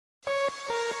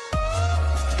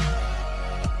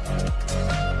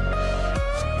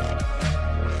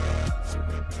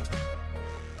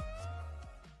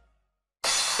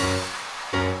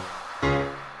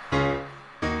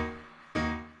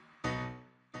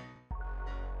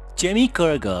Jamie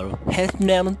Carragher has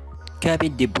named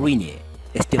Kevin De Bruyne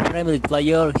as the Premier League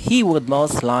player he would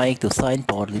most like to sign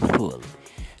for Liverpool.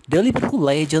 The Liverpool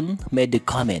legend made the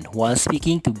comment while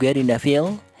speaking to Gary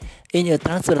Neville in a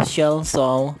transfer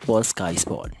song for Sky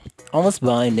Sport, asked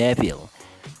by Neville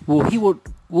who he would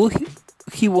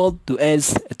to add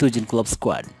to the club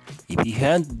squad if he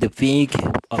had the pick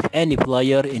of any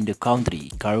player in the country.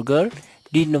 Carragher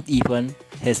did not even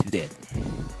hesitate.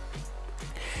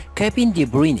 Kevin De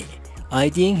Bruyne, I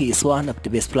think he is one of the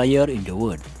best players in the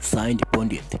world, signed the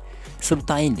pundit.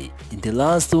 Certainly, in the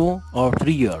last 2 or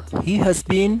 3 years, he has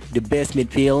been the best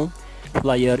midfield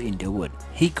player in the world.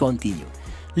 He continued.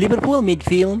 Liverpool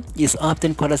midfield is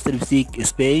often characteristic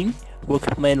as being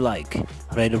workmanlike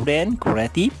rather than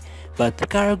creative, but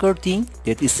Carragher thinks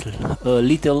that is a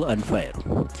little unfair.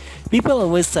 People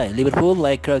always say Liverpool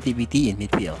lack creativity in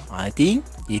midfield. I think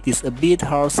it is a bit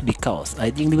harsh because I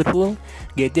think Liverpool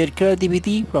get their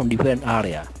creativity from different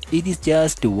area. It is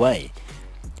just the way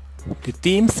the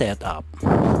team set up.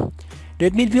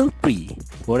 That midfield three,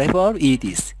 whatever it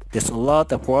is, there's a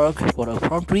lot of work for a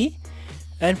front three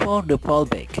and for the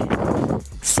fullback.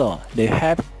 So they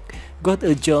have got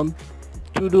a job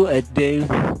to do and they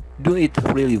do it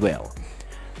really well.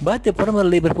 But the former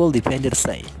Liverpool defenders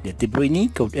say that De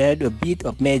Bruyne could add a bit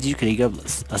of magic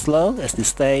regardless, as long as they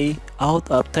stay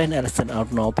out of Trent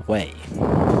Alexander-Arnold's way.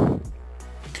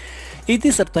 It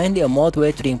is certainly a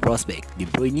motivating prospect. De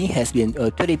Bruyne has been a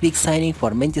terrific signing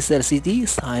for Manchester City,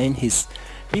 signed his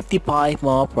 55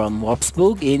 more from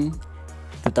Wolfsburg in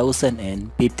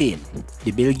 2015.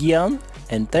 The Belgian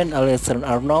and Trent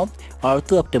Alexander-Arnold are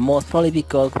two of the most prolific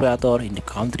creators in the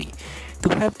country. To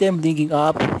have them linking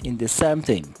up in the same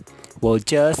team will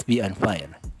just be unfair.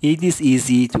 It is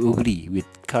easy to agree with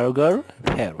Carragher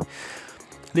here.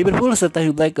 Liverpool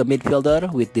certainly lack a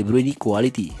midfielder with De Bruyne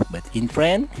quality, but in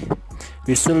France,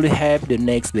 we surely have the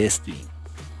next best thing.